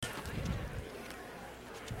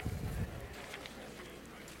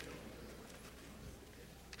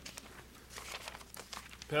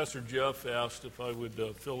Pastor Jeff asked if I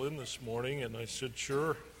would fill in this morning, and I said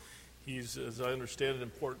sure. He's, as I understand it, in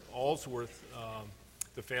Port Allsworth,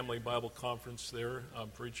 the Family Bible Conference there,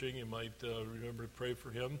 preaching. You might remember to pray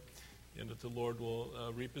for him, and that the Lord will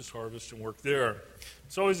reap his harvest and work there.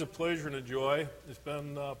 It's always a pleasure and a joy. It's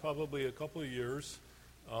been probably a couple of years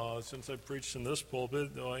since I've preached in this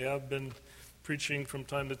pulpit, though I have been preaching from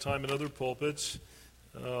time to time in other pulpits.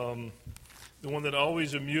 The one that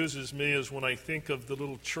always amuses me is when I think of the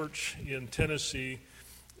little church in Tennessee,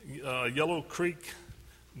 Yellow Creek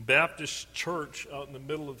Baptist Church out in the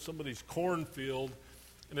middle of somebody's cornfield,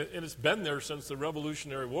 and it's been there since the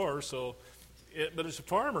Revolutionary War, but it's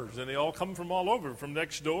farmers, and they all come from all over, from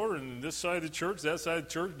next door, and this side of the church, that side of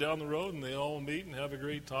the church, down the road, and they all meet and have a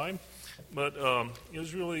great time. But it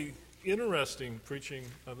was really interesting preaching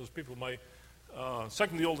those people. My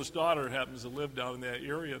second oldest daughter happens to live down in that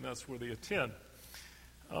area, and that's where they attend.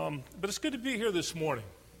 But it's good to be here this morning.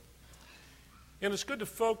 And it's good to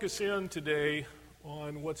focus in today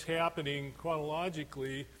on what's happening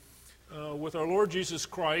chronologically with our Lord Jesus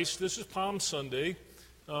Christ. This is Palm Sunday.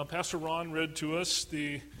 Pastor Ron read to us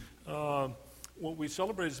what we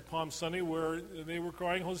celebrated as Palm Sunday, where they were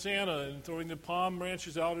crying Hosanna and throwing the palm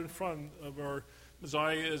branches out in front of our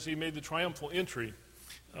Messiah as he made the triumphal entry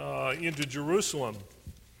into Jerusalem.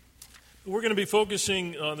 We're going to be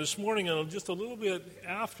focusing this morning on just a little bit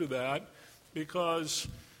after that, because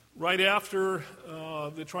right after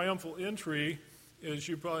the triumphal entry, as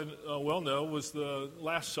you probably well know, was the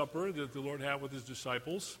Last Supper that the Lord had with his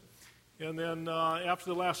disciples. And then after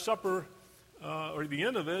the Last Supper, or the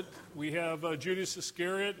end of it, we have Judas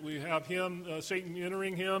Iscariot. We have him, Satan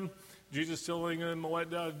entering him, Jesus telling him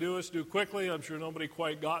what to do quickly. I'm sure nobody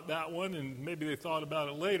quite got that one, and maybe they thought about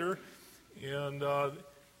it later. And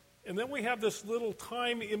then we have this little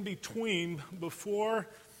time in between before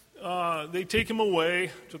they take him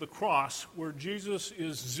away to the cross, where Jesus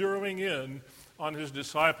is zeroing in on his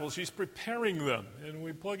disciples. He's preparing them. And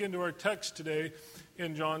we plug into our text today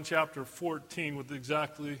in John chapter 14 with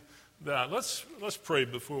exactly that. Let's pray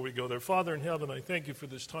before we go there. Father in heaven, I thank you for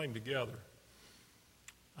this time together.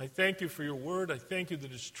 I thank you for your word. I thank you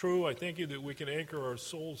that it's true. I thank you that we can anchor our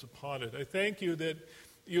souls upon it. I thank you that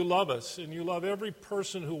you love us, and you love every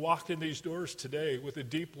person who walked in these doors today with a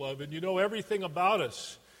deep love, and you know everything about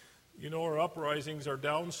us. You know our uprisings, our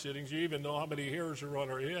downsittings. You even know how many hairs are on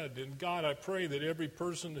our head. And God, I pray that every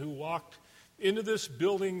person who walked into this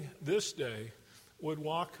building this day would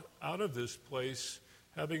walk out of this place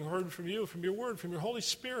having heard from you, from your word, from your Holy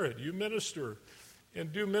Spirit. You minister,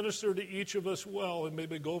 and do minister to each of us well, and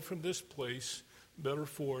maybe go from this place better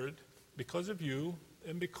for it because of you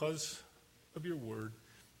and because of your word.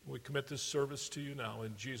 We commit this service to you now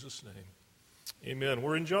in Jesus' name. Amen.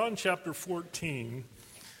 We're in John chapter 14,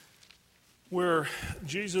 where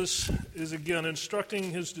Jesus is again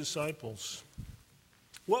instructing his disciples.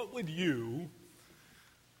 What would you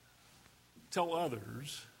tell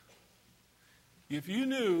others if you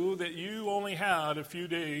knew that you only had a few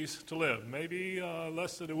days to live, maybe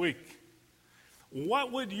less than a week?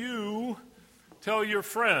 What would you tell your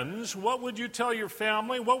friends? What would you tell your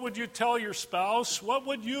family? What would you tell your spouse? What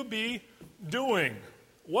would you be doing?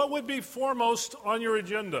 What would be foremost on your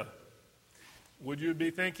agenda? Would you be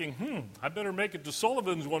thinking, I better make it to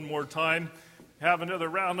Sullivan's one more time, have another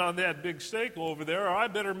round on that big steak over there, or I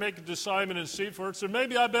better make it to Simon and Seaforth's, or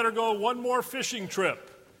maybe I better go one more fishing trip?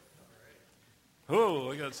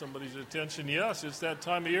 Oh, I got somebody's attention. Yes, it's that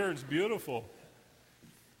time of year. It's beautiful.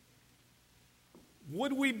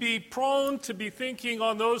 Would we be prone to be thinking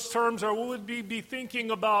on those terms, or would we be thinking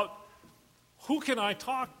about who can I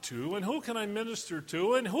talk to, and who can I minister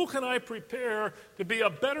to, and who can I prepare to be a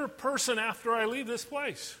better person after I leave this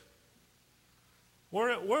place?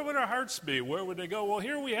 Where would our hearts be? Where would they go? Well,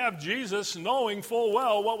 here we have Jesus knowing full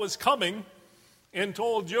well what was coming and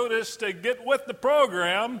told Judas to get with the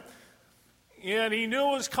program, and he knew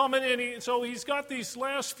it was coming, and so he's got these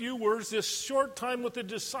last few words, this short time with the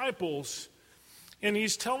disciples, and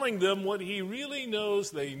he's telling them what he really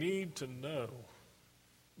knows they need to know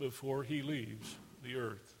before he leaves the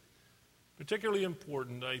earth. Particularly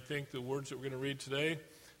important, I think, the words that we're going to read today.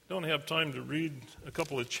 Don't have time to read a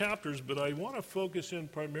couple of chapters, but I want to focus in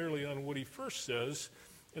primarily on what he first says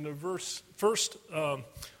in the first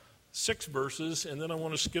 6 verses, and then I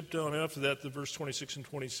want to skip down after that to verse 26 and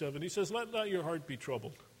 27. He says, "Let not your heart be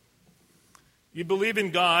troubled. You believe in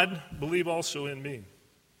God, believe also in me.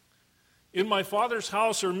 In my Father's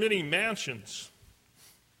house are many mansions.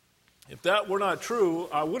 If that were not true,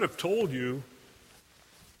 I would have told you,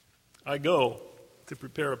 I go to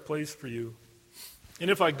prepare a place for you. And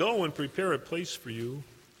if I go and prepare a place for you,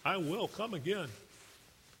 I will come again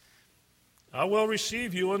I will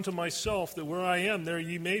receive you unto myself, that where I am, there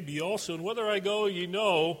ye may be also. And whither I go, ye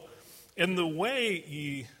know, and the way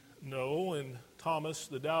ye know. And Thomas,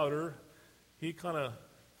 the doubter, he kind of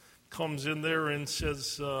comes in there and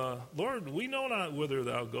says, Lord, we know not whither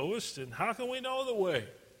thou goest, and how can we know the way?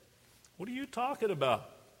 What are you talking about?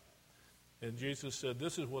 And Jesus said,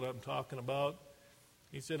 this is what I'm talking about.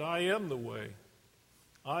 He said, I am the way.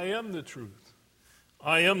 I am the truth.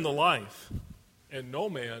 I am the life. And no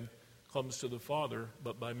man comes to the Father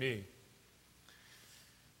but by me.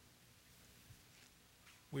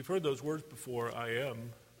 We've heard those words before, I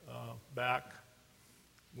am, back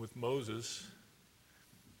with Moses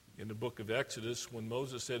in the book of Exodus when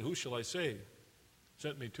Moses said, who shall I say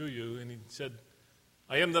sent me to you? And he said,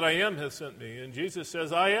 I am that I am hath sent me. And Jesus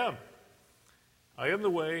says, I am. I am the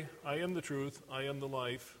way, I am the truth, I am the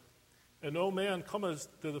life. And no man cometh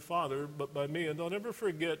to the Father but by me. And don't ever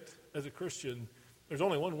forget, as a Christian, there's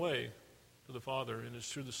only one way to the Father, and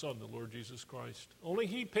it's through the Son, the Lord Jesus Christ. Only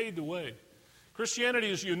He paid the way. Christianity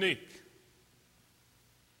is unique.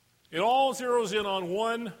 It all zeroes in on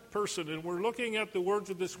one person, and we're looking at the words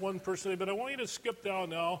of this one person, but I want you to skip down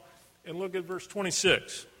now and look at verse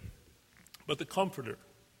 26. But the Comforter,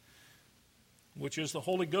 which is the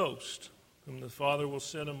Holy Ghost, whom the Father will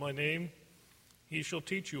send in my name, He shall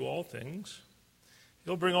teach you all things.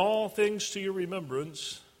 He'll bring all things to your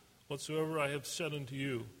remembrance, whatsoever I have said unto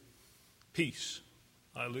you. Peace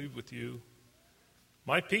I leave with you.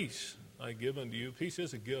 My peace I give unto you. Peace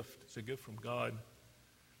is a gift. It's a gift from God.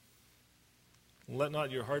 Let not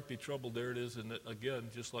your heart be troubled. There it is. And again,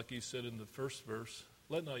 just like He said in the first verse,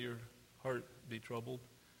 let not your heart be troubled.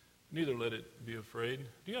 Neither let it be afraid.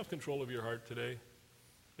 Do you have control of your heart today?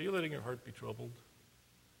 Are you letting your heart be troubled?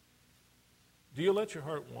 Do you let your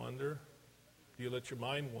heart wander? Do you let your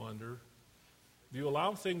mind wander? Do you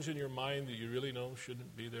allow things in your mind that you really know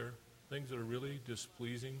shouldn't be there? Things that are really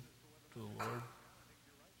displeasing to the Lord?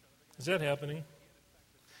 Is that happening?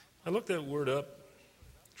 I looked that word up,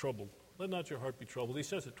 troubled. Let not your heart be troubled. He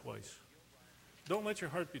says it twice. Don't let your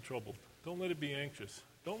heart be troubled. Don't let it be anxious.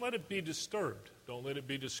 Don't let it be disturbed. Don't let it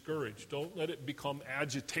be discouraged. Don't let it become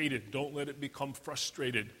agitated. Don't let it become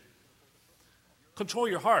frustrated. Control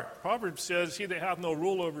your heart. Proverbs says, he that hath no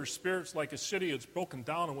rule over his spirits like a city that's broken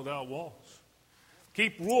down and without walls.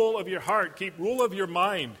 Keep rule of your heart. Keep rule of your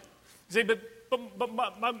mind. You say, but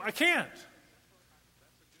I can't.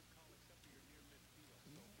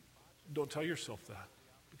 Don't tell yourself that,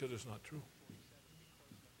 because it's not true.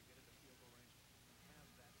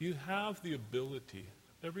 You have the ability,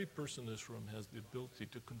 every person in this room has the ability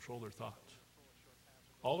to control their thoughts.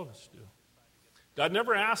 All of us do. God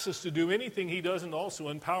never asks us to do anything He doesn't also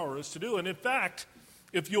empower us to do. And in fact,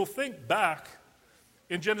 if you'll think back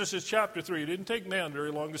in Genesis chapter 3, it didn't take man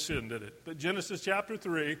very long to sin, did it? But Genesis chapter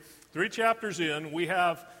 3, 3 chapters in, we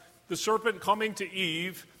have the serpent coming to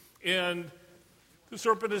Eve, and the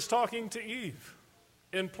serpent is talking to Eve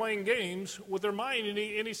and playing games with their mind. And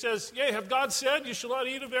he says, yea, have God said you shall not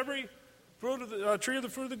eat of every fruit of the tree of the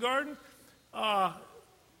fruit of the garden?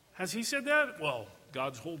 Has He said that? Well,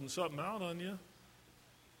 God's holding something out on you.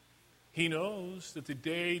 He knows that the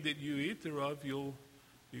day that you eat thereof, you'll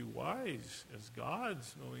be wise as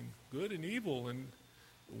gods, knowing good and evil. And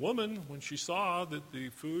the woman, when she saw that the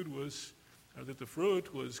fruit was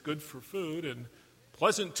good for food and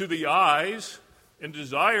pleasant to the eyes and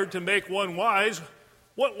desired to make one wise,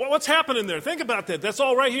 what's happening there? Think about that. That's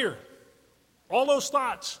all right here. All those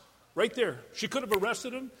thoughts right there. She could have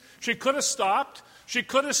arrested him. She could have stopped. She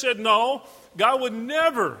could have said, no, God would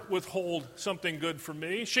never withhold something good from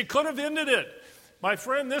me. She could have ended it. My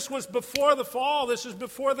friend, this was before the fall. This is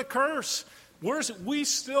before the curse. We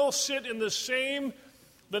still sit in the same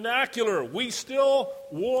vernacular. We still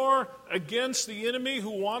war against the enemy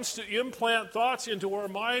who wants to implant thoughts into our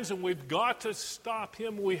minds, and we've got to stop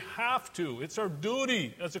him. We have to. It's our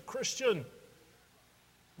duty as a Christian.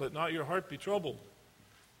 Let not your heart be troubled.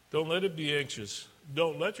 Don't let it be anxious.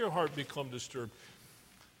 Don't let your heart become disturbed.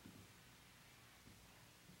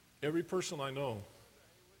 Every person I know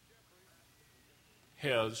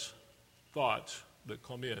has thoughts that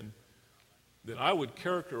come in that I would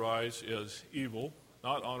characterize as evil,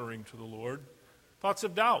 not honoring to the Lord. Thoughts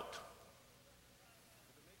of doubt.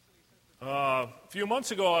 A few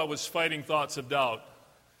months ago, I was fighting thoughts of doubt.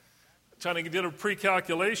 Trying to get a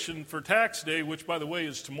pre-calculation for tax day, which, by the way,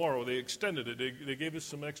 is tomorrow. They extended it. They gave us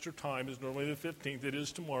some extra time. It's normally the 15th. It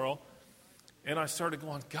is tomorrow. And I started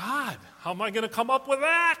going, God, how am I going to come up with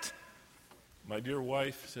that? My dear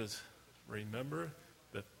wife says, remember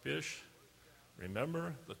the fish,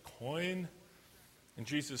 remember the coin. And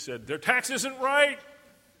Jesus said, their tax isn't right.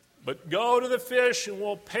 But go to the fish and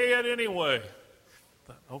we'll pay it anyway.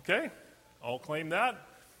 Okay, I'll claim that.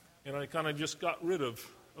 And I kind of just got rid of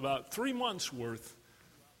about 3 months' worth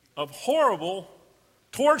of horrible,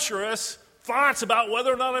 torturous thoughts about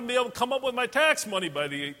whether or not I'm going to be able to come up with my tax money by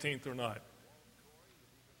the 18th or not.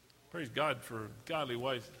 Praise God for a godly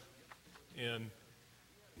wife. And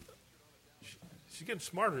she's getting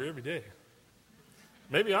smarter every day.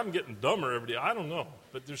 Maybe I'm getting dumber every day. I don't know.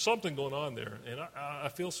 But there's something going on there. And I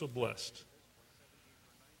feel so blessed.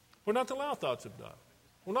 We're not to allow thoughts of doubt.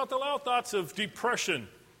 We're not to allow thoughts of depression.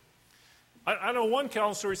 I know one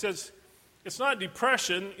counselor, he says, it's not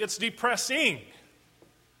depression, it's depressing.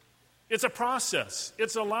 It's a process.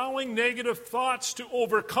 It's allowing negative thoughts to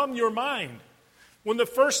overcome your mind. When the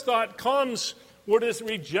first thought comes, we're just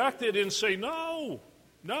rejected and say, no,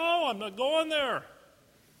 I'm not going there.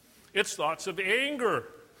 It's thoughts of anger,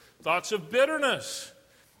 thoughts of bitterness.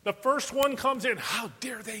 The first one comes in, how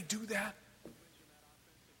dare they do that?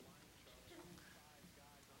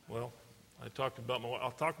 Well, I'll talk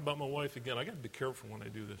about my wife again. I got to be careful when I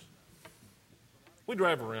do this. We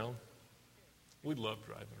drive around. We love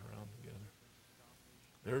driving around together.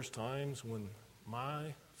 There's times when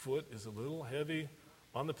my foot is a little heavy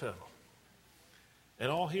on the pedal.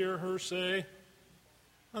 And I'll hear her say,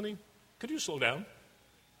 honey, could you slow down?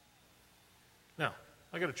 Now,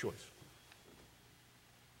 I got a choice.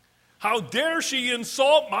 How dare she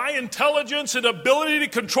insult my intelligence and ability to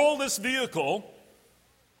control this vehicle?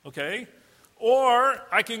 Okay? Or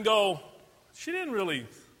I can go, she didn't really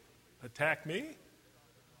attack me.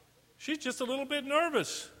 She's just a little bit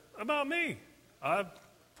nervous about me. I've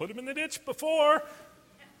put him in the ditch before.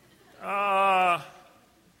 I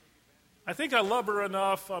think I love her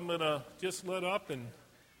enough. I'm going to just let up and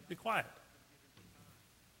be quiet.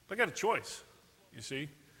 I got a choice, you see.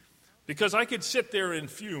 Because I could sit there and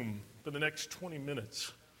fume for the next 20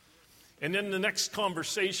 minutes. And then the next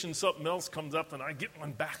conversation, something else comes up and I get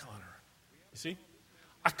one back on her. You see?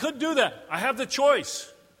 I could do that. I have the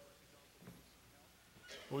choice.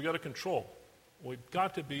 We got to control. We've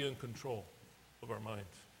got to be in control of our minds.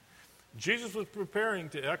 Jesus was preparing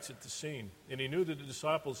to exit the scene, and he knew that the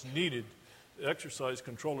disciples needed to exercise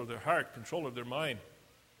control of their heart, control of their mind.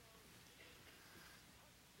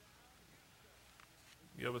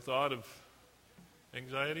 You ever thought of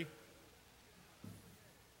anxiety?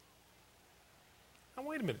 Now,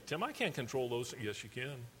 wait a minute, Tim, I can't control those. Yes, you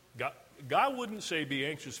can. God wouldn't say be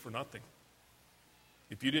anxious for nothing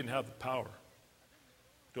if you didn't have the power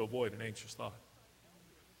to avoid an anxious thought.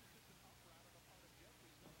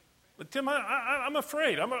 But Tim, I'm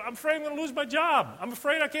afraid. I'm afraid I'm going to lose my job. I'm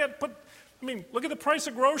afraid I can't look at the price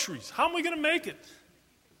of groceries. How am we going to make it?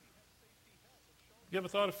 You ever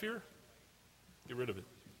thought of fear? Get rid of it.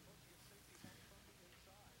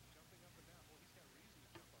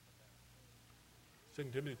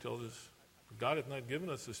 Second Timothy tells us, God hath not given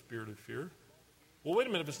us the spirit of fear. Well, wait a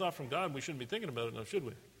minute. If it's not from God, we shouldn't be thinking about it now, should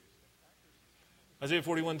we? Isaiah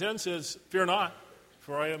 41:10 says, fear not,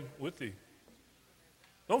 for I am with thee.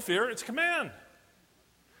 Don't fear, it's a command.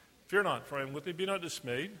 Fear not, for I am with thee. Be not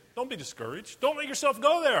dismayed. Don't be discouraged. Don't make yourself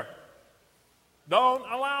go there. Don't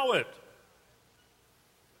allow it.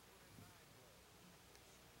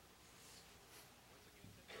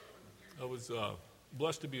 I was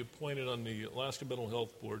blessed to be appointed on the Alaska Mental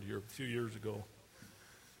Health Board here a few years ago.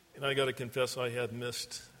 And I got to confess I had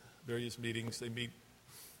missed various meetings. They meet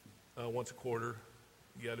once a quarter.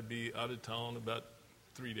 You got to be out of town about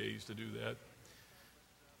 3 days to do that.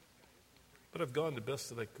 But I've gone the best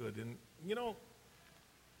that I could. And,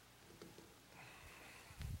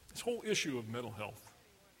 this whole issue of mental health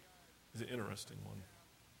is an interesting one.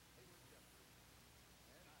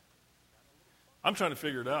 I'm trying to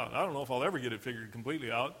figure it out. I don't know if I'll ever get it figured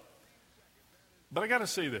completely out. But I got to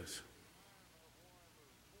say this.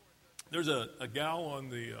 There's a gal on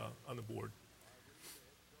the board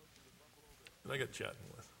that I got chatting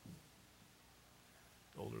with.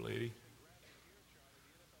 An older lady.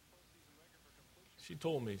 She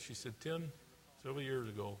told me, she said, Tim, several years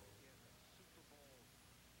ago,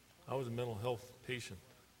 I was a mental health patient.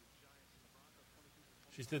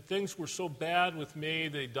 She said, things were so bad with me,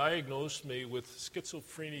 they diagnosed me with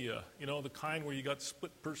schizophrenia. You know, the kind where you got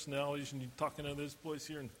split personalities and you're talking to this voice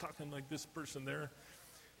here and talking like this person there.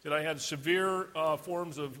 Said I had severe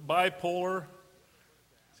forms of bipolar.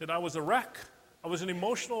 Said I was a wreck. I was an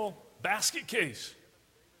emotional basket case.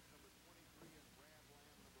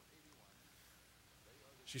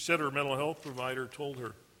 She said her mental health provider told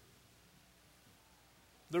her,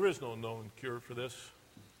 there is no known cure for this.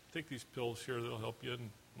 Take these pills here, they'll help you, and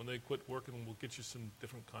when they quit working, we'll get you some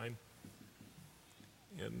different kind.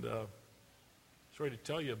 And Sorry to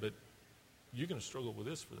tell you, but you're going to struggle with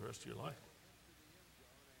this for the rest of your life.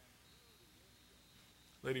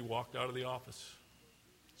 Lady walked out of the office.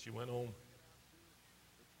 She went home.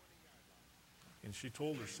 And she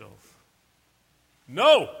told herself,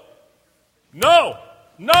 no, no,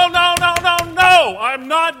 no, no, no, no, no. I'm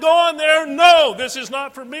not going there. No, this is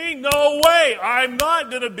not for me. No way. I'm not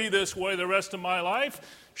going to be this way the rest of my life.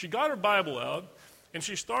 She got her Bible out, and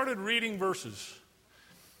she started reading verses.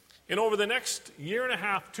 And over the next year and a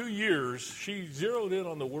half, 2 years, she zeroed in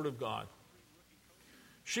on the Word of God.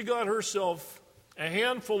 She got herself a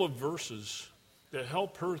handful of verses that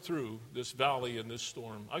help her through this valley and this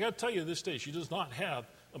storm. I got to tell you, this day, she does not have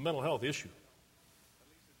a mental health issue.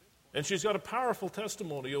 And she's got a powerful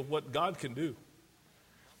testimony of what God can do.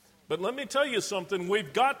 But let me tell you something.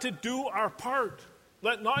 We've got to do our part.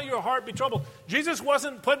 Let not your heart be troubled. Jesus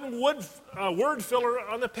wasn't putting word filler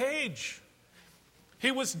on the page.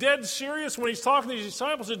 He was dead serious when he's talking to his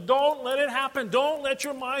disciples. He said, don't let it happen. Don't let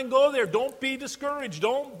your mind go there. Don't be discouraged.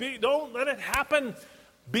 Don't let it happen.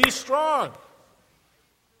 Be strong.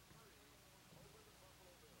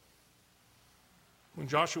 When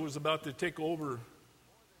Joshua was about to take over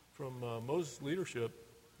from Moses' leadership,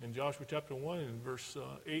 in Joshua chapter 1 and verse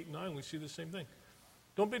 8 and 9, we see the same thing.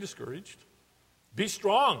 Don't be discouraged. Be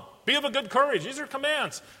strong. Be of a good courage. These are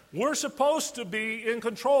commands. We're supposed to be in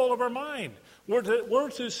control of our mind. We're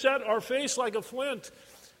to set our face like a flint.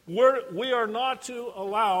 We are not to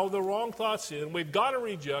allow the wrong thoughts in. We've got to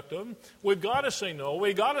reject them. We've got to say no.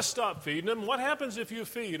 We've got to stop feeding them. What happens if you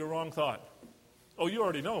feed a wrong thought? Oh, you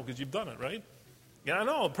already know because you've done it, right? Yeah, I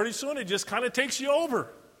know. Pretty soon it just kind of takes you over.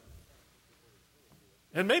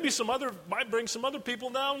 And maybe might bring some other people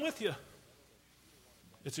down with you.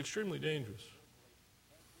 It's extremely dangerous.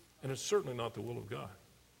 And it's certainly not the will of God.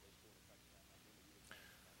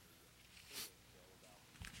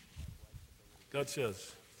 God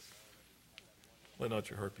says, let not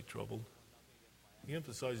your heart be troubled. He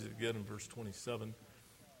emphasizes it again in verse 27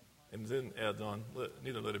 and then adds on,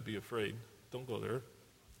 neither let it be afraid. Don't go there.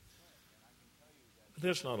 But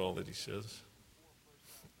that's not all that he says.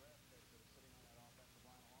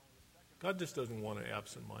 God just doesn't want an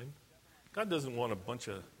absent mind. God doesn't want a bunch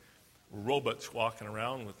of robots walking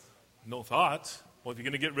around with no thoughts. Well, if you're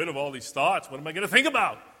going to get rid of all these thoughts, what am I going to think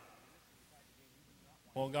about?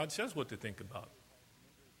 Well, God says what to think about.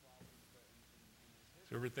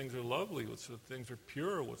 Whatsoever things are lovely, whatsoever things are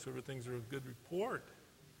pure, whatsoever things are of good report,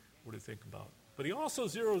 what to think about. But he also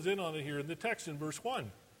zeroes in on it here in the text in verse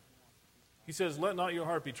 1. He says, let not your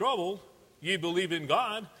heart be troubled. Ye believe in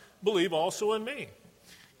God, believe also in me.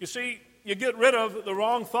 You see, you get rid of the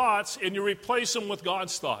wrong thoughts and you replace them with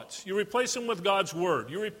God's thoughts. You replace them with God's word.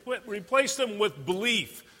 You replace them with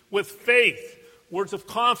belief, with faith, words of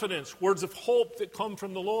confidence, words of hope that come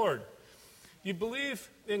from the Lord. You believe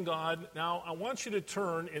in God. Now, I want you to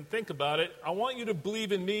turn and think about it. I want you to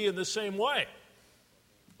believe in me in the same way.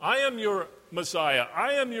 I am your Messiah.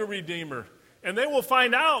 I am your Redeemer. And they will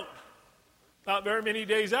find out, not very many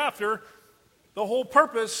days after, the whole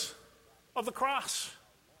purpose of the cross.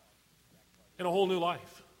 And a whole new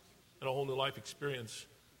life. And a whole new life experience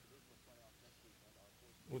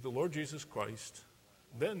with the Lord Jesus Christ,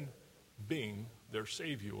 then being their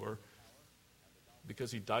Savior,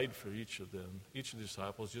 because he died for each of them, each of the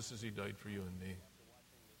disciples, just as he died for you and me.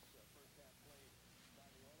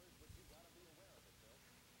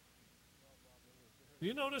 Do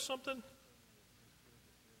you notice something?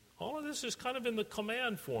 All of this is kind of in the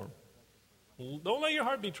command form. Don't let your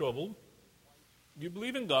heart be troubled. You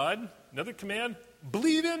believe in God. Another command,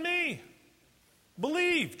 believe in me.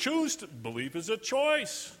 Believe. Choose to believe is a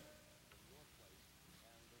choice.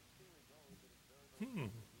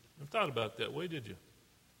 I've thought about that way, did you?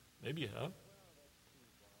 Maybe you have.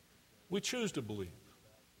 We choose to believe.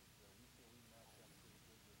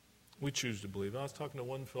 We choose to believe. I was talking to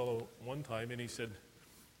one fellow one time, and he said,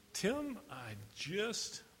 Tim, I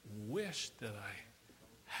just wish that I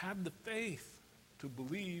had the faith to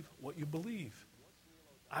believe what you believe.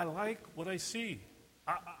 I like what I see.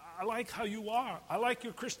 I like how you are. I like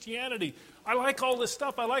your Christianity. I like all this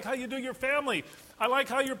stuff. I like how you do your family. I like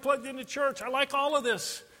how you're plugged into church. I like all of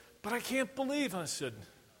this. But I can't believe. I said,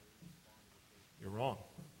 you're wrong.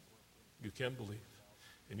 You can believe.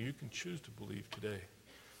 And you can choose to believe today.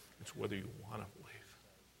 It's whether you want to believe.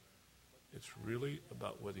 It's really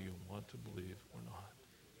about whether you want to believe or not.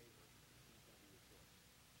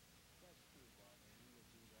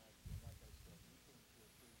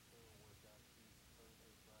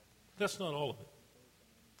 That's not all of it.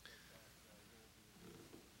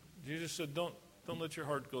 Jesus said, don't let your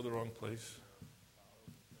heart go the wrong place.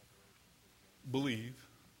 Believe.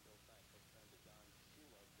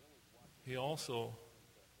 he also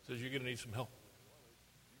says you're going to need some help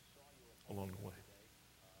along the way.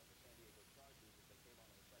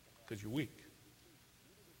 Because you're weak.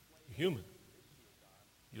 You're human.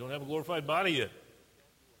 You don't have a glorified body yet.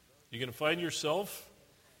 You're going to find yourself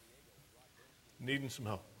needing some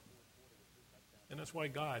help. And that's why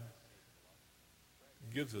God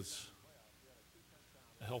gives us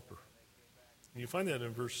a helper. And you find that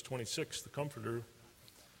in verse 26, the Comforter,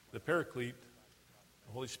 the Paraclete,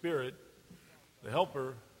 the Holy Spirit, the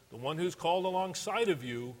Helper, the one who's called alongside of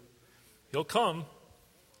you. He'll come.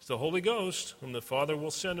 It's the Holy Ghost, whom the Father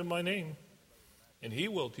will send in my name. And he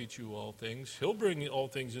will teach you all things. He'll bring all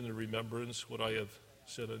things into remembrance, what I have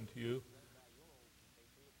said unto you.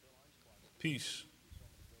 Peace.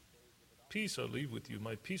 Peace I leave with you.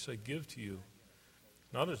 My peace I give to you.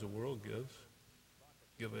 Not as the world gives.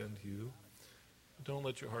 Give I unto you. Don't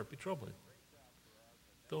let your heart be troubled.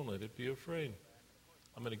 Don't let it be afraid.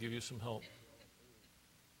 I'm going to give you some help.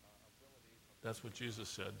 That's what Jesus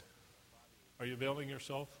said. Are you availing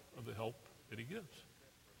yourself of the help that he gives?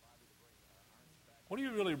 What are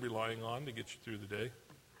you really relying on to get you through the day?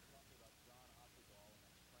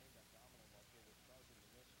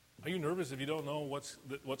 Are you nervous if you don't know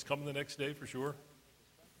what's coming the next day for sure?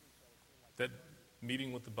 That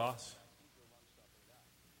meeting with the boss?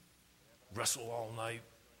 Wrestle all night?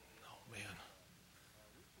 Oh, man.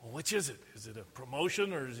 Well, which is it? Is it a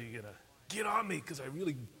promotion or is he going to get on me because I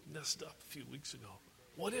really messed up a few weeks ago?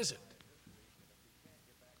 What is it?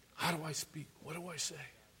 How do I speak? What do I say?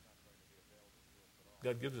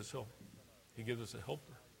 God gives us help. He gives us a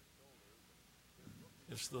helper.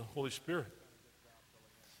 It's the Holy Spirit.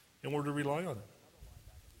 And we're to rely on it.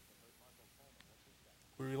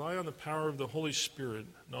 We rely on the power of the Holy Spirit,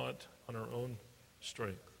 not on our own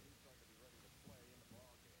strength.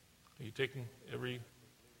 Are you taking every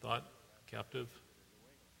thought captive?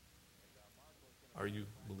 Are you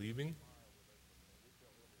believing?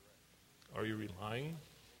 Are you relying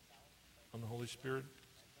on the Holy Spirit?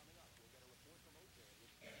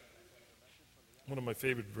 One of my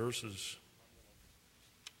favorite verses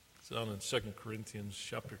is down in 2 Corinthians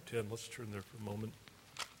chapter 10. Let's turn there for a moment.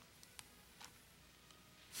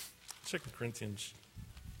 2 Corinthians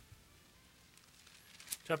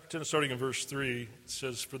chapter 10, starting in verse 3, it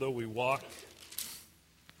says, "For though we walk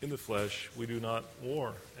in the flesh, we do not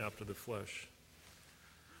war after the flesh.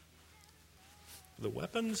 The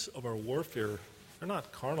weapons of our warfare are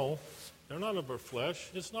not carnal. They're not of our flesh.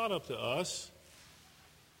 It's not up to us.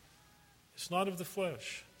 It's not of the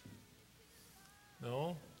flesh.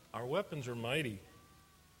 No, our weapons are mighty.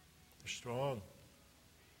 They're strong.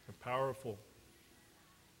 They're powerful.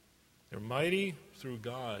 They're mighty through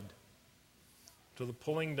God to the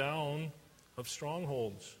pulling down of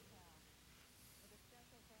strongholds."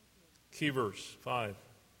 Key verse 5.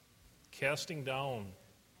 Casting down.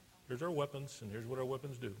 Here's our weapons, and here's what our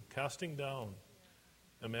weapons do. Casting down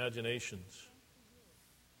imaginations.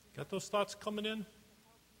 Got those thoughts coming in?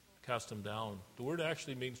 Cast them down. The word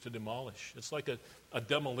actually means to demolish. It's like a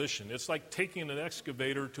demolition. It's like taking an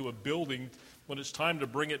excavator to a building when it's time to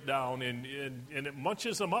bring it down, and it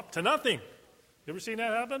munches them up to nothing. You ever seen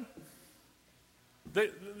that happen?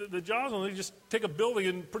 The jaws on, they just take a building,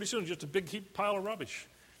 and pretty soon it's just a big heap pile of rubbish.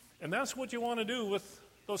 And that's what you want to do with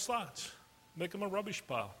those thoughts. Make them a rubbish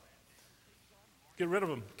pile. Get rid of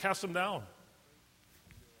them. Cast them down.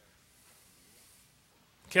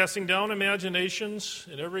 Casting down imaginations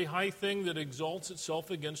and every high thing that exalts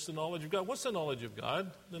itself against the knowledge of God. What's the knowledge of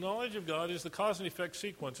God? The knowledge of God is the cause and effect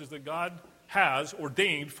sequences that God has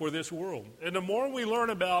ordained for this world. And the more we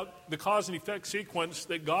learn about the cause and effect sequence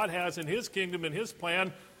that God has in His kingdom and His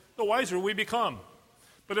plan, the wiser we become.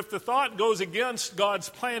 But if the thought goes against God's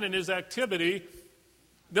plan and His activity,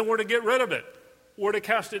 then we're to get rid of it. We're to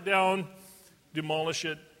cast it down, demolish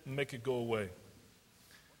it, and make it go away.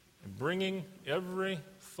 And bringing every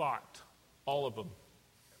thought, all of them,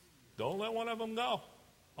 don't let one of them go,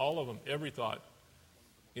 all of them, every thought,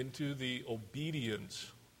 into the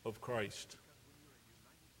obedience of Christ.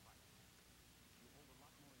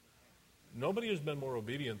 Nobody has been more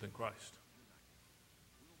obedient than Christ.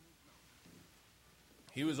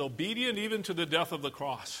 He was obedient even to the death of the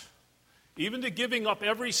cross, even to giving up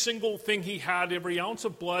every single thing he had, every ounce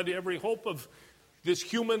of blood, every hope of this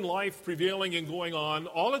human life prevailing and going on.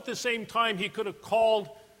 All at the same time, he could have called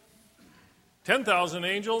 10,000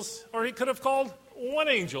 angels, or he could have called one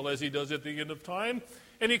angel, as he does at the end of time,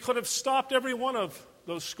 and he could have stopped every one of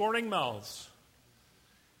those scorning mouths.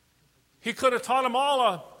 He could have taught them all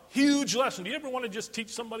a huge lesson. Do you ever want to just teach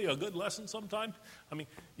somebody a good lesson sometime? I mean,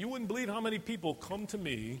 you wouldn't believe how many people come to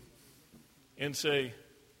me and say,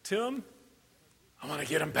 "Tim, I want to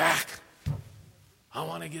get him back. I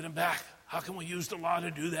want to get him back. How can we use the law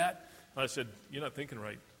to do that? I said, you're not thinking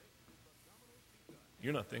right.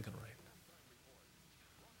 You're not thinking right.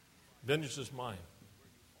 Vengeance is mine.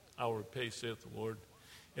 I will repay, saith the Lord.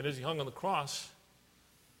 And as he hung on the cross,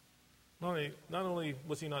 not only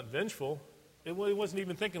was he not vengeful, he wasn't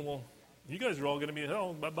even thinking, well, you guys are all going to be in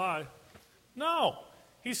hell. Bye-bye. No.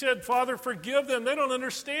 He said, Father, forgive them. They don't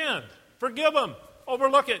understand. Forgive them.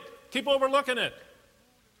 Overlook it. Keep overlooking it.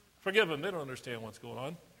 Forgive them. They don't understand what's going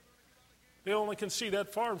on. They only can see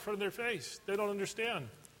that far in front of their face. They don't understand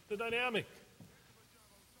the dynamic.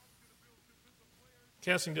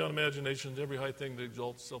 Casting down imaginations, every high thing that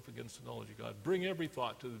exalts itself against the knowledge of God. Bring every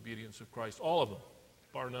thought to the obedience of Christ. All of them,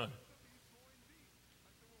 bar none.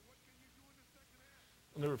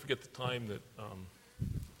 I'll never forget the time that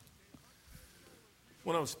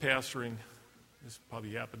when I was pastoring, this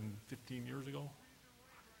probably happened 15 years ago,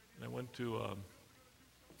 and I went to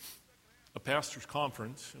a pastor's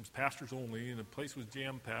conference. It was pastors only, and the place was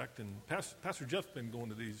jam-packed, and Pastor Jeff's been going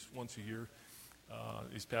to these once a year.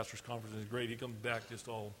 These pastors' conferences is great. He comes back just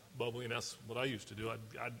all bubbly, and that's what I used to do.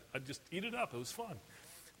 I'd just eat it up. It was fun.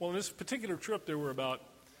 Well, in this particular trip, there were about,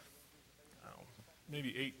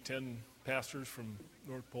 maybe 8, 10 pastors from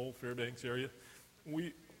North Pole, Fairbanks area.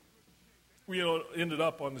 We ended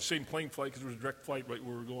up on the same plane flight because there was a direct flight right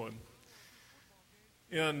where we were going.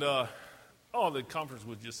 And, the conference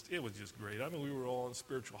was just great. I mean, we were all on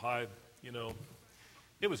spiritual high,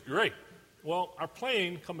 It was great. Well, our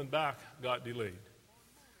plane coming back got delayed.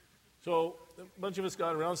 So a bunch of us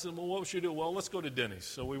got around and said, well, what should we do? Well, let's go to Denny's.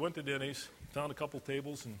 So we went to Denny's, found a couple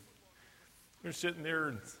tables, and we were sitting there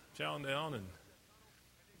and chowing down, and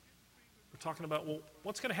we're talking about, well,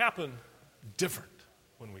 what's going to happen different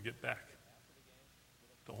when we get back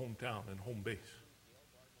to hometown and home base?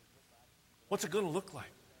 What's it going to look like?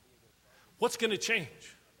 What's going to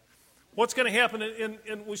change? What's going to happen?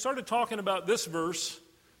 And we started talking about this verse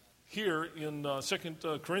here in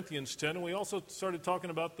 2 Corinthians 10, and we also started talking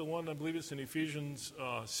about the one, I believe it's in Ephesians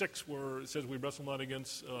 6, where it says we wrestle not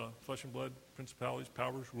against flesh and blood, principalities,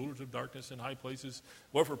 powers, rulers of darkness in high places.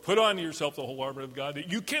 Wherefore, put on yourself the whole armor of God that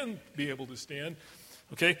you can be able to stand.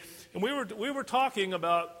 Okay? And we were talking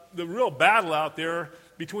about the real battle out there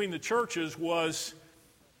between the churches was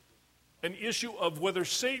an issue of whether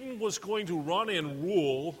Satan was going to run and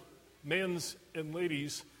rule men's and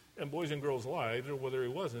ladies' and boys and girls' lives, or whether he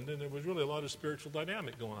wasn't, and there was really a lot of spiritual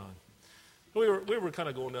dynamic going on. So we were kind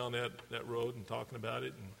of going down that road and talking about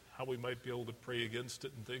it and how we might be able to pray against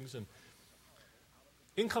it and things, and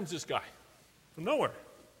in comes this guy from nowhere.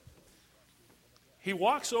 He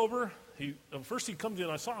walks over, first he comes in,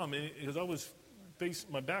 I saw him, because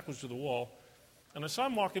my back was to the wall, and I saw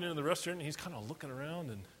him walking into the restaurant, and he's kind of looking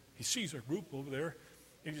around, and he sees our group over there,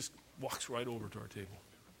 and he just walks right over to our table.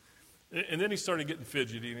 And then he started getting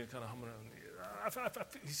fidgety and kind of humming around.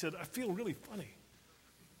 He said, I feel really funny.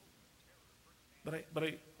 But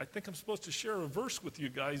I think I'm supposed to share a verse with you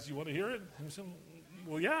guys. You want to hear it? And I said,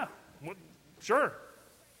 well, yeah. Sure.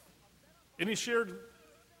 And he shared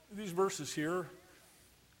these verses here.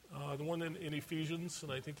 The one in Ephesians,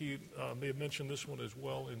 and I think he may have mentioned this one as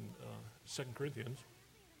well in 2 Corinthians.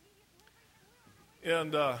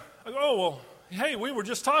 And I go, oh, well, hey, we were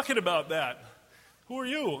just talking about that. Who are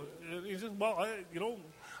you? And he said, well, I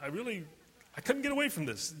couldn't get away from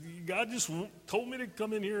this. God just told me to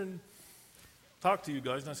come in here and talk to you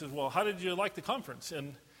guys. And I said, well, how did you like the conference?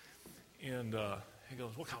 And he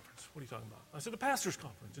goes, what conference? What are you talking about? I said, the pastor's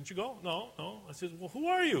conference. Didn't you go? No. I said, well, who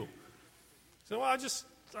are you? He said, well,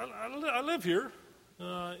 I live here.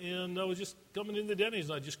 And I was just coming into Denny's,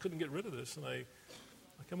 and I just couldn't get rid of this. And I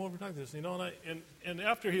come over and talk to this, and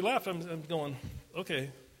after he left, I'm going, okay.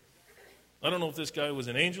 I don't know if this guy was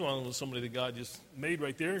an angel. I don't know if it was somebody that God just made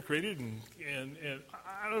right there and created, and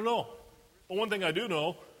I don't know. But one thing I do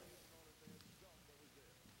know,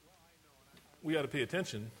 we got to pay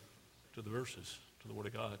attention to the verses, to the Word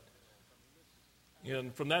of God.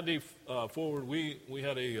 And from that day forward, we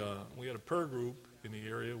had a prayer group in the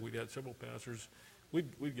area. We had several pastors.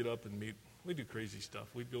 We'd get up and meet. We'd do crazy stuff.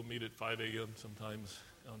 We'd go meet at 5 a.m. sometimes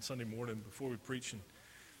on Sunday morning before we preach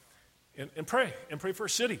and pray for a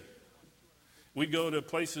city. We'd go to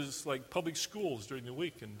places like public schools during the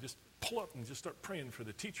week and just pull up and just start praying for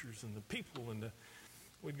the teachers and the people. And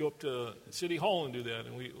we'd go up to City Hall and do that.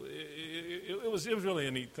 And it was really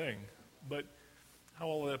a neat thing. But how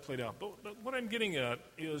all of that played out. But what I'm getting at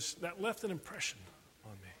is that left an impression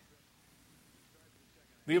on me.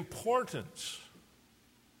 The importance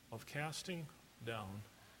of casting down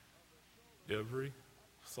every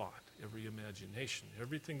thought, every imagination,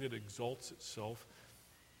 everything that exalts itself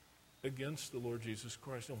against the Lord Jesus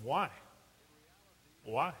Christ. And why?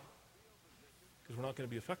 Why? Because we're not going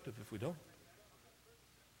to be effective if we don't.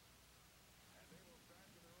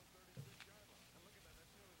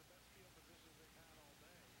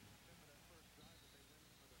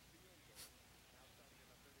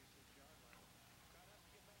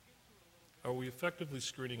 Are we effectively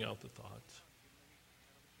screening out the thoughts?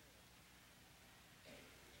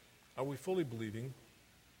 Are we fully believing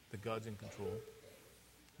that God's in control?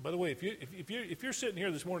 By the way, if you're sitting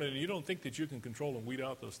here this morning and you don't think that you can control and weed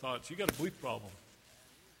out those thoughts, you got a belief problem.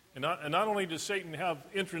 And not only does Satan have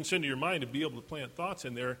entrance into your mind to be able to plant thoughts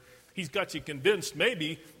in there, he's got you convinced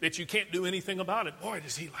maybe that you can't do anything about it. Boy,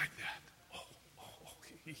 does he like that.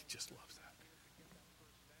 He just loves that.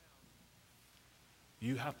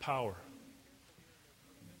 You have power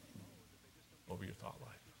over your thought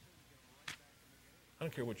life. I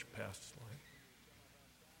don't care what your past is like.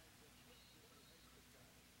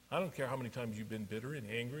 I don't care how many times you've been bitter and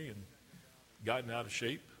angry and gotten out of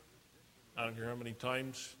shape. I don't care how many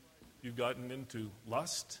times you've gotten into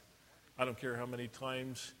lust. I don't care how many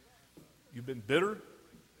times you've been bitter.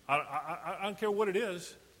 I don't care what it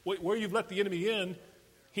is, where you've let the enemy in.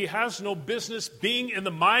 He has no business being in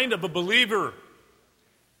the mind of a believer.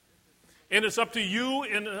 And it's up to you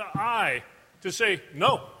and I to say,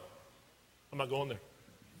 no, I'm not going there.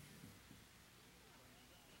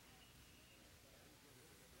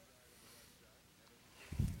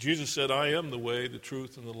 Jesus said, I am the way, the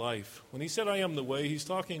truth, and the life. When he said, I am the way, he's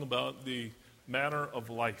talking about the manner of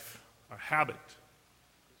life, our habit,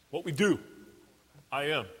 what we do. I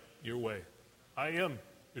am your way. I am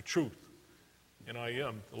your truth. And I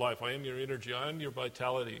am the life. I am your energy. I am your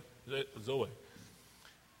vitality. Zoe.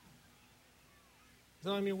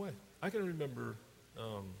 Then I'm your way. I can remember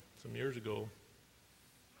some years ago,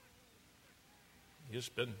 it's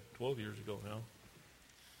been 12 years ago now,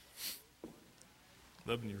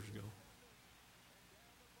 11 years ago.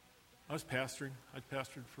 I was pastoring. I'd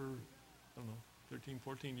pastored for, 13,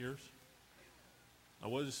 14 years. I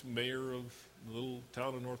was mayor of the little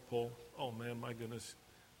town of North Pole. Oh, man, my goodness.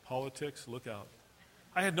 Politics, look out.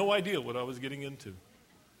 I had no idea what I was getting into.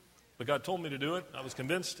 But God told me to do it. I was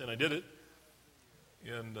convinced, and I did it.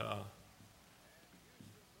 And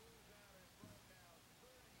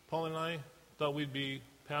Paul and I thought we'd be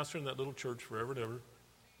pastoring that little church forever and ever.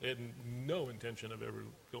 They had no intention of ever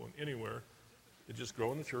going anywhere. They just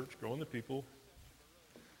growing the church, growing the people.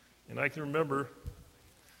 And I can remember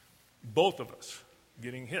both of us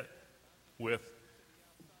getting hit with,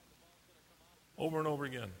 over and over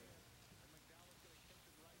again,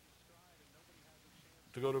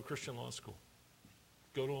 to go to a Christian law school.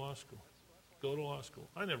 Go to law school. Go to law school.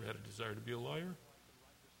 I never had a desire to be a lawyer.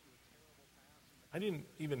 I didn't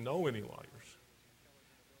even know any lawyers.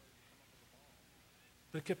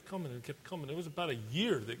 But it kept coming and kept coming. It was about a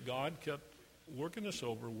year that God kept working us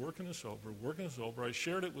over. I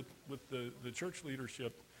shared it with the church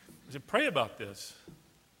leadership. I said, pray about this.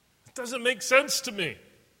 It doesn't make sense to me.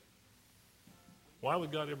 Why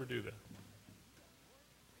would God ever do that?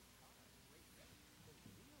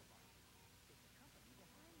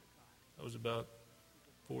 I was about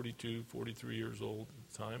 42, 43 years old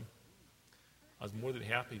at the time. I was more than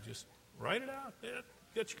happy. Just write it out, man.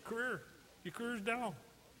 Get your career. Your career's down.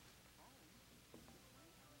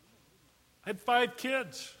 I had 5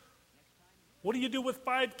 kids. What do you do with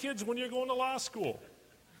 5 kids when you're going to law school?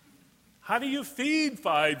 How do you feed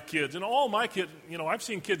 5 kids? And all my kids, I've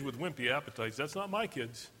seen kids with wimpy appetites. That's not my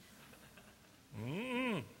kids.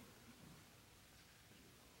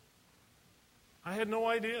 I had no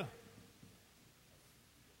idea.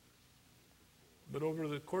 But over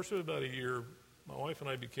the course of about a year, my wife and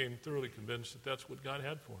I became thoroughly convinced that that's what God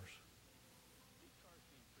had for us.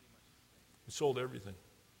 We sold everything.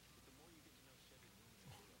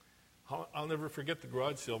 I'll never forget the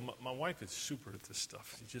garage sale. My wife is super at this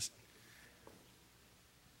stuff.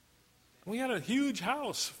 We had a huge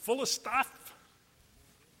house full of stuff.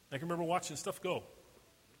 I can remember watching stuff go.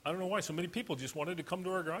 I don't know why so many people just wanted to come to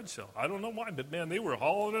our garage sale. I don't know why, but man, they were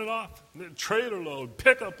hauling it off. Trailer load,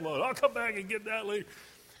 pickup load. I'll come back and get that later.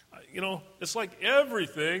 It's like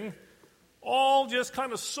everything all just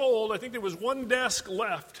kind of sold. I think there was one desk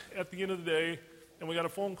left at the end of the day, and we got a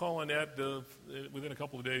phone call on that within a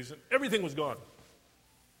couple of days, and everything was gone.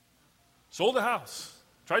 Sold the house.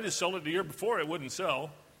 Tried to sell it the year before, it wouldn't sell,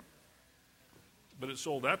 but it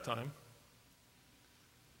sold that time.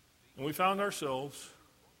 And we found ourselves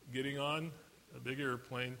getting on a big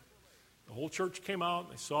airplane. The whole church came out,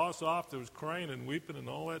 and they saw us off. There was crying and weeping and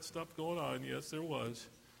all that stuff going on. Yes, there was.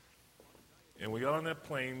 And we got on that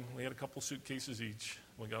plane. We had a couple suitcases each.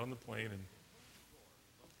 We got on the plane and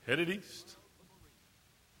headed east.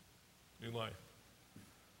 New life.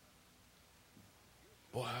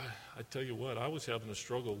 Boy, I tell you what, I was having a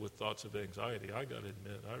struggle with thoughts of anxiety. I got to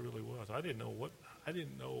admit, I really was. I didn't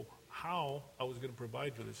know how I was going to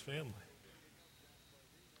provide for this family.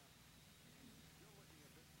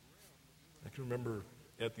 I can remember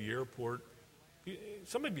at the airport,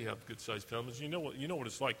 some of you have good-sized families. You know what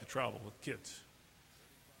it's like to travel with kids.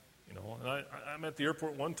 You know, and I'm at the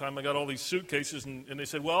airport one time. I got all these suitcases, and they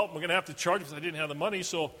said, "Well, we're going to have to charge because I didn't have the money."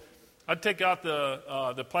 So I'd take out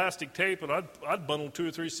the plastic tape, and I'd bundle 2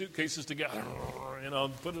 or 3 suitcases together,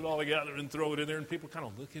 put it all together and throw it in there, and people kind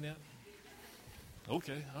of looking at me.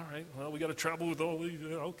 Okay, all right. Well, we got to travel with all these.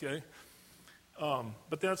 Okay,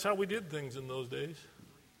 but that's how we did things in those days.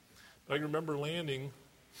 I can remember landing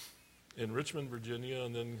in Richmond, Virginia,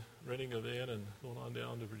 and then renting a van and going on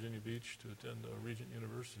down to Virginia Beach to attend Regent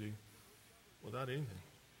University without anything.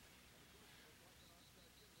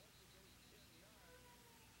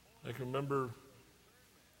 I can remember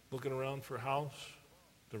looking around for a house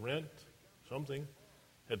to rent, something.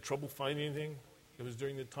 Had trouble finding anything. It was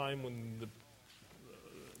during the time when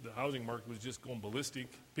the housing market was just going ballistic.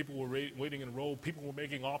 People were waiting in a row. People were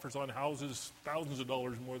making offers on houses, thousands of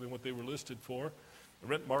dollars more than what they were listed for. The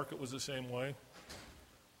rent market was the same way.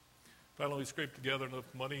 Finally, we scraped together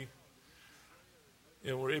enough money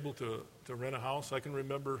and were able to rent a house. I can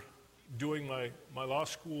remember doing my law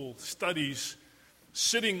school studies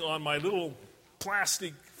sitting on my little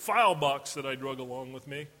plastic file box that I drug along with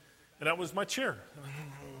me, and that was my chair.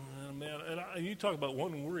 Man, and you talk about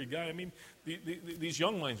one worried guy. I mean, these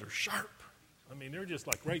young minds are sharp. I mean, they're just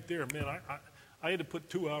like right there. Man, I had to put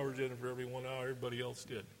 2 hours in for every 1 hour everybody else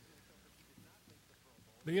did.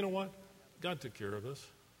 But you know what? God took care of us.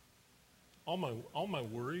 All my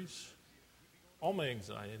worries, all my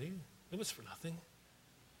anxiety, it was for nothing.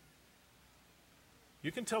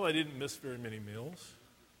 You can tell I didn't miss very many meals.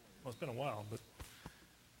 Well, it's been a while, but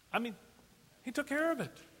I mean, He took care of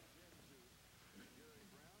it.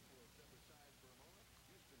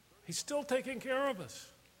 He's still taking care of us.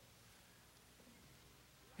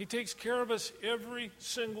 He takes care of us every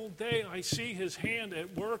single day. I see His hand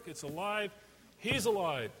at work. It's alive. He's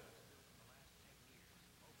alive.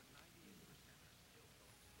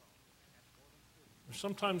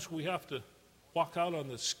 Sometimes we have to walk out on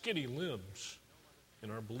the skinny limbs in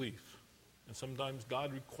our belief. And sometimes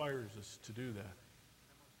God requires us to do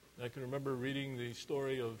that. I can remember reading the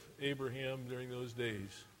story of Abraham during those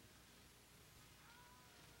days,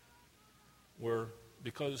 where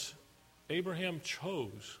because Abraham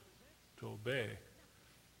chose to obey,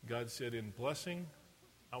 God said, "In blessing,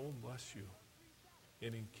 I will bless you.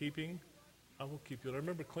 And in keeping, I will keep you." And I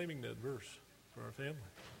remember claiming that verse for our family.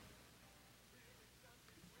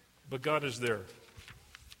 But God is there.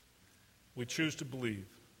 We choose to believe.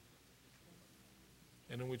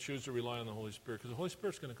 And then we choose to rely on the Holy Spirit, because the Holy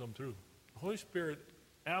Spirit's going to come through. The Holy Spirit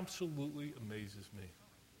absolutely amazes me.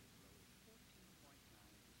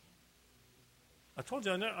 I told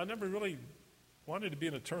you I never really wanted to be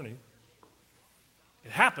an attorney.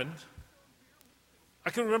 It happened. I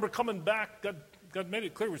can remember coming back. God made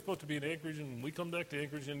it clear we're supposed to be in Anchorage, and we come back to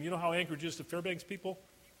Anchorage. And you know how Anchorage is to Fairbanks people?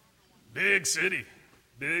 Big city.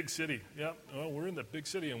 Big city. Yeah, well, we're in the big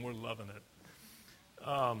city, and we're loving it.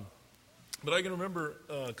 But I can remember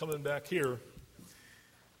coming back here,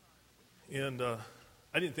 and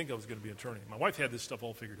I didn't think I was going to be an attorney. My wife had this stuff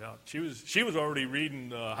all figured out. She was already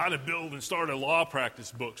reading how to build and start a law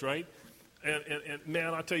practice books, right? And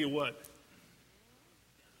man, I'll tell you what,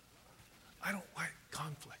 I don't like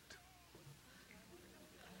conflict.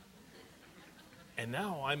 And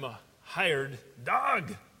now I'm a hired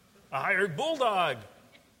dog, a hired bulldog.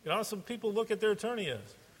 You know, some people look at their attorney as.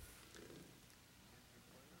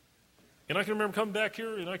 And I can remember coming back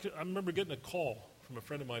here, and I remember getting a call from a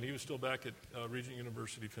friend of mine. He was still back at Regent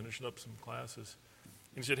University finishing up some classes.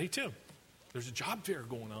 And he said, "Hey, Tim, there's a job fair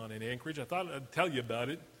going on in Anchorage. I thought I'd tell you about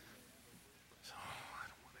it." So, I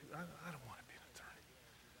don't want to be an attorney.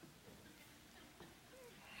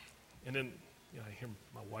 And then I hear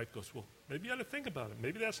my wife goes, "Well, maybe you ought to think about it.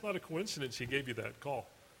 Maybe that's not a coincidence he gave you that call."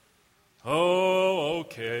 Oh,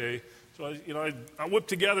 okay. So I whipped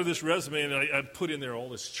together this resume, and I put in there all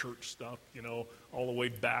this church stuff, all the way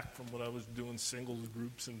back from when I was doing singles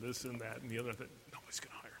groups and this and that and the other thing. Nobody's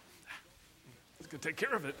going to hire. He's going to take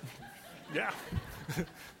care of it. Yeah.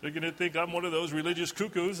 They're going to think I'm one of those religious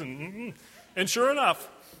cuckoos. And sure enough,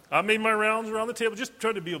 I made my rounds around the table, just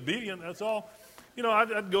trying to be obedient, that's all.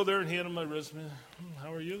 I'd go there and hand them my resume.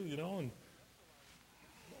 "How are you?" And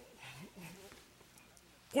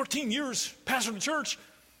 14 years pastoring the church.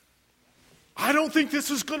 "I don't think this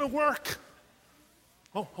is going to work."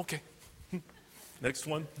 "Oh, okay." Next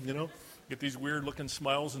one, Get these weird looking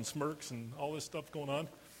smiles and smirks and all this stuff going on.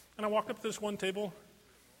 And I walk up to this one table.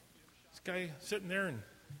 This guy sitting there, and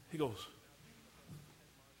he goes,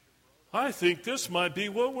 I think this might be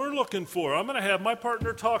what we're looking for. I'm going to have my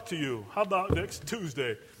partner talk to you. How about next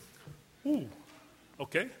Tuesday? Ooh,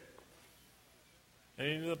 okay. And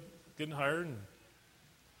he ended up getting hired, and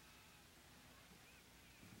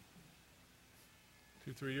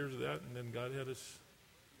 2-3 years of that, and then God had us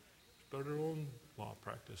start our own law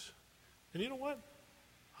practice. And you know what?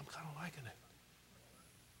 I'm kind of liking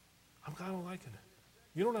it.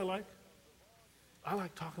 You know what I like? I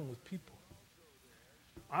like talking with people.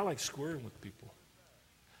 I like squaring with people.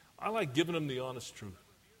 I like giving them the honest truth.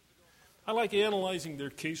 I like analyzing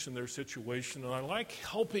their case and their situation, and I like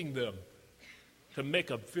helping them to make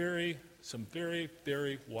some very,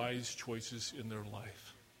 very wise choices in their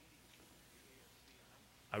life.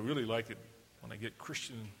 I really like it when I get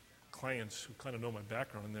Christian clients who kind of know my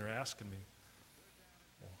background, and they're asking me,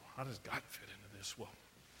 well, how does God fit into this? Well,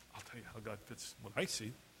 I'll tell you how God fits what I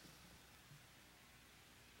see.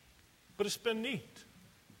 But it's been neat.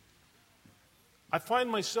 I find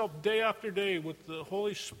myself day after day with the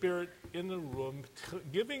Holy Spirit in the room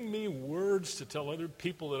giving me words to tell other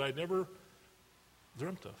people that I never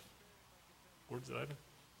dreamt of. Words that I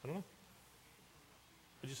don't know.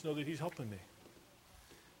 I just know that He's helping me.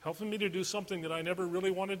 Helping me to do something that I never really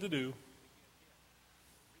wanted to do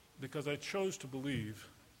because I chose to believe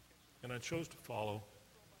and I chose to follow.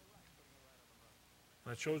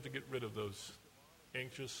 And I chose to get rid of those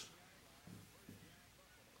anxious,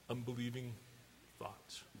 unbelieving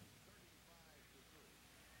thoughts.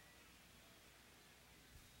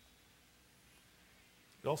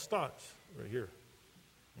 It all starts right here.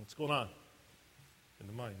 What's going on in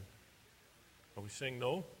the mind? Are we saying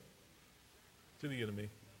no to the enemy?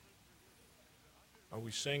 Are we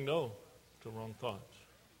saying no to wrong thoughts?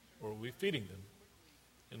 Or are we feeding them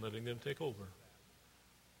and letting them take over?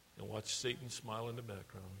 And watch Satan smile in the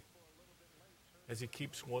background as he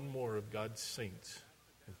keeps one more of God's saints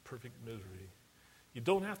in perfect misery. You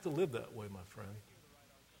don't have to live that way, my friend.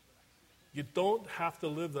 You don't have to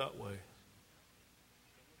live that way.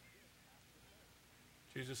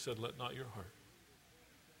 Jesus said, let not your heart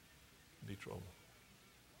be troubled.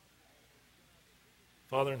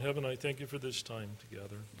 Father in heaven, I thank you for this time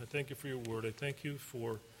together. I thank you for your word. I thank you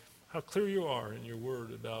for how clear you are in your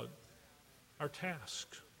word about our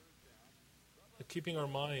tasks, of keeping our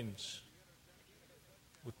minds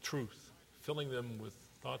with truth, filling them with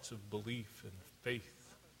thoughts of belief and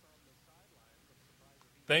faith.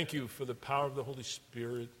 Thank you for the power of the Holy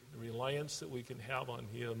Spirit, the reliance that we can have on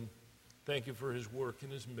Him. Thank you for His work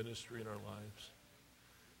and His ministry in our lives.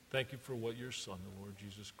 Thank you for what your Son, the Lord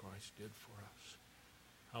Jesus Christ, did for us.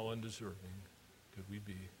 How undeserving could we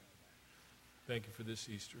be? Thank you for this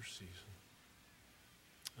Easter season.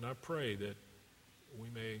 And I pray that we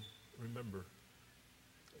may remember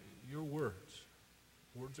your words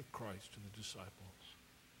of Christ to the disciples.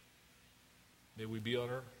 May we be on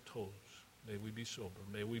our toes. May we be sober.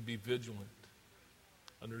 May we be vigilant,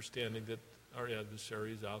 understanding that our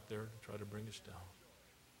adversary is out there to try to bring us down.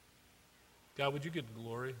 God, would you get the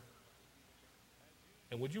glory?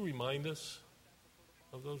 And would you remind us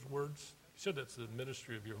of those words? You said that's the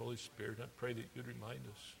ministry of your Holy Spirit. I pray that you'd remind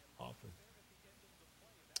us often.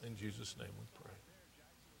 In Jesus' name we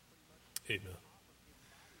pray. Amen.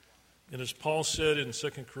 And as Paul said in 2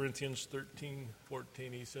 Corinthians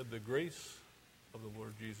 13:14, he said, the grace of the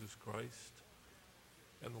Lord Jesus Christ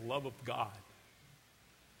and the love of God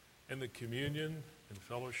and the communion and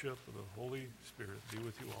fellowship of the Holy Spirit be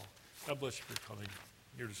with you all. God bless you for coming.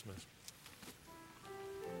 You're dismissed.